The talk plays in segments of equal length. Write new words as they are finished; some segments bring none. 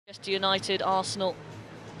Manchester United, Arsenal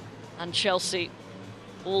and Chelsea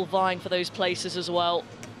all vying for those places as well.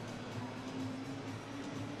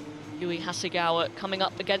 Yui Hasegawa coming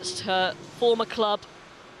up against her former club.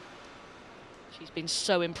 She's been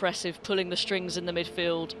so impressive, pulling the strings in the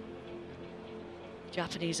midfield.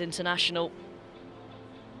 Japanese international.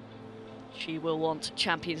 She will want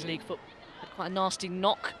Champions League football. Had quite a nasty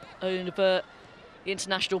knock over the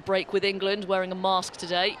international break with England, wearing a mask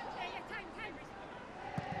today.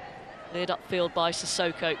 Cleared upfield by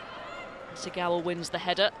Sissoko. Hasegawa wins the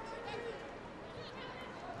header.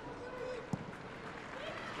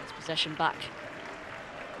 Gets possession back.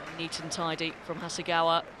 Neat and tidy from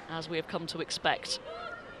Hasegawa, as we have come to expect.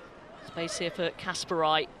 Space here for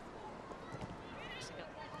Kasparai.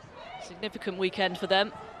 Significant weekend for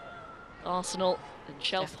them. Arsenal and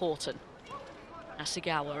Chelsea. Horton.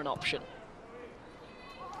 Hasegawa an option.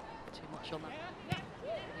 Too much on that.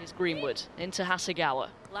 Here's Greenwood into Hasegawa.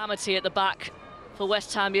 Lamity at the back for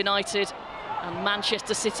West Ham United, and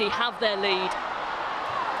Manchester City have their lead.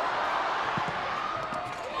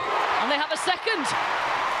 And they have a second.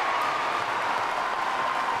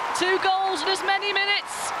 2 goals in as many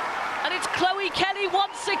minutes, and it's Chloe Kelly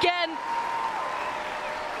once again.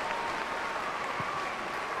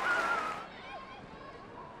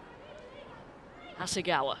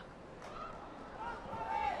 Hasegawa.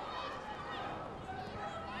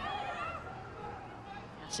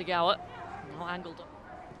 Hasegawa, now angled up.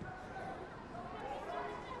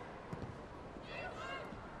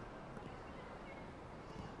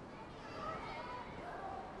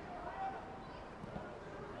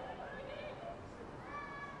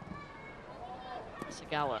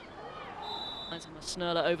 Hasegawa. Finds him a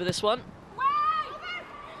snurler over this one.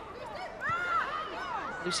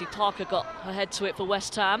 Lucy Parker got her head to it for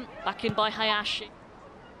West Ham. Back in by Hayashi.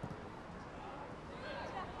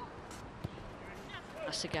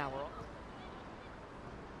 Hasegawa.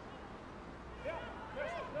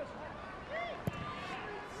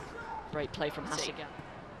 Great play from Hasegawa.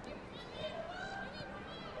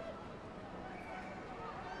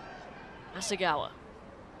 Hasegawa.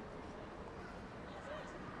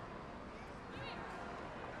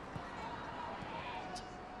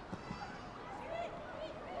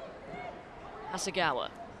 Hasegawa.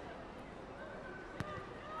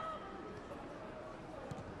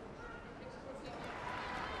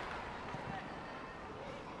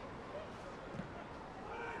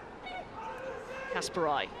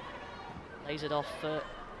 Kasparai lays it off for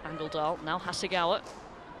Angeldal. Now Hasegawa.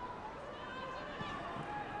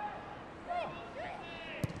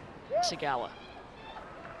 Hasegawa.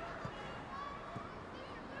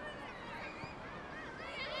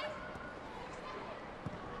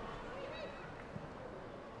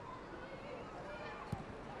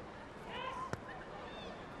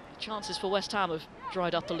 Chances for West Ham have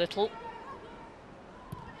dried up a little.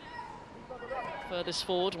 Furthest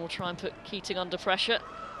forward, and we'll try and put Keating under pressure.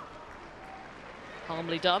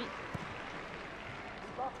 Calmly done.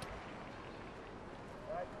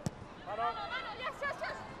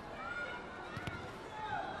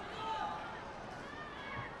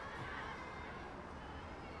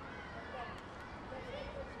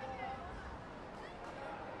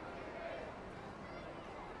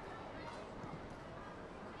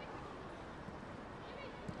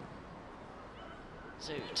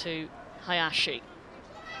 Zu to Hayashi.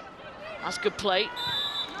 That's good play.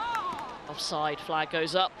 Offside, flag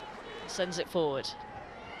goes up, sends it forward.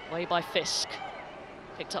 Away by Fisk.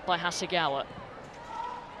 Picked up by Hasegawa.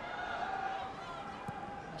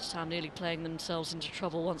 West Ham nearly playing themselves into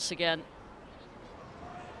trouble once again.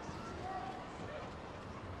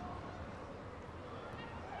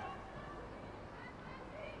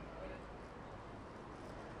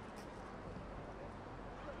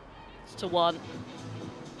 It's to 1.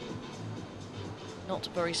 Not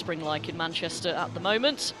very spring-like in Manchester at the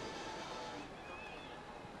moment.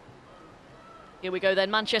 Here we go then,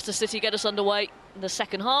 Manchester City get us underway in the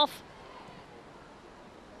second half.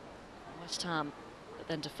 West Ham, but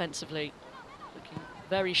then defensively looking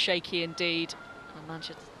very shaky indeed. And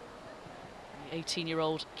Manchester, the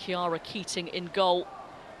 18-year-old Kiara Keating in goal,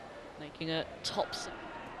 making a top.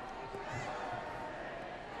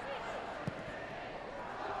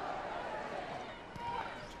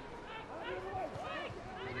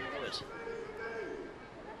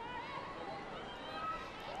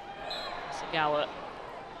 Hasegawa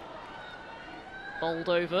bowled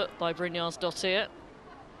over by Brynjar's Dottir.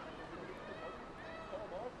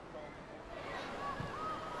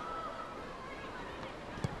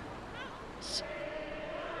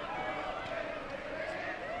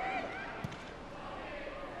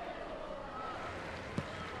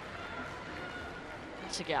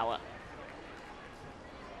 Hasegawa.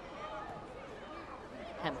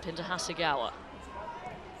 Hemp into Hasegawa.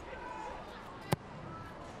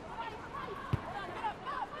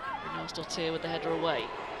 Dottir with the header away.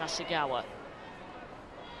 Hasegawa.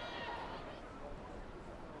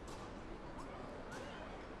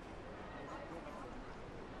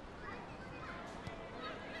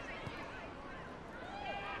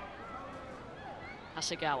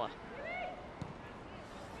 Hasegawa.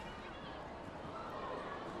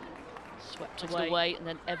 Swept away, and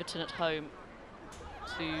then Everton at home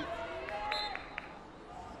to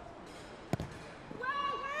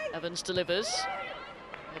Evans delivers.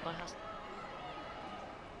 By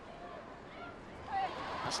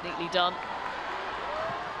That's neatly done.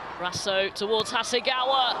 Rasso towards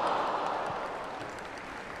Hasegawa.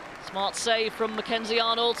 Smart save from Mackenzie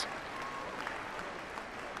Arnold.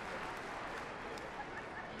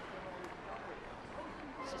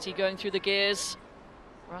 City going through the gears.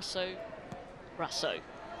 Rasso.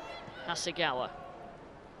 Hasegawa.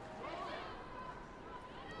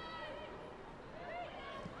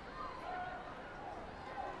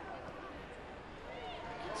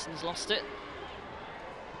 Kinson's lost it.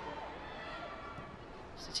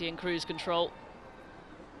 City in cruise control.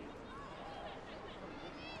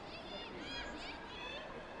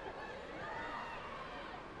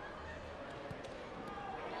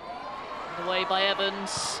 Away by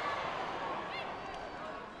Evans.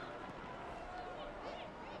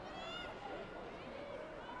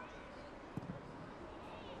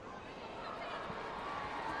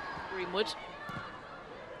 Greenwood.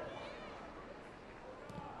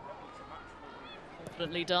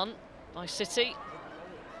 Confidently done by City.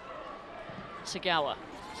 Hasegawa.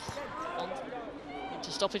 On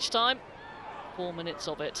into stoppage time. 4 minutes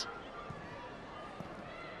of it.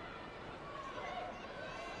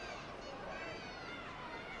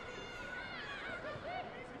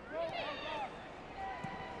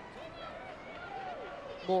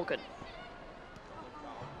 Morgan.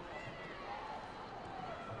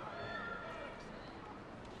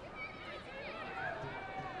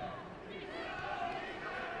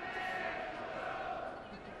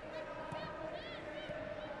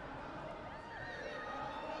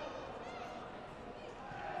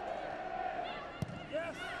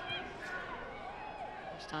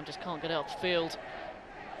 This time just can't get it upfield.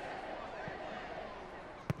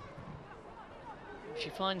 She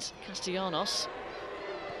finds Castellanos.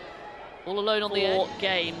 All alone on the edge. 4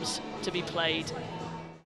 games to be played.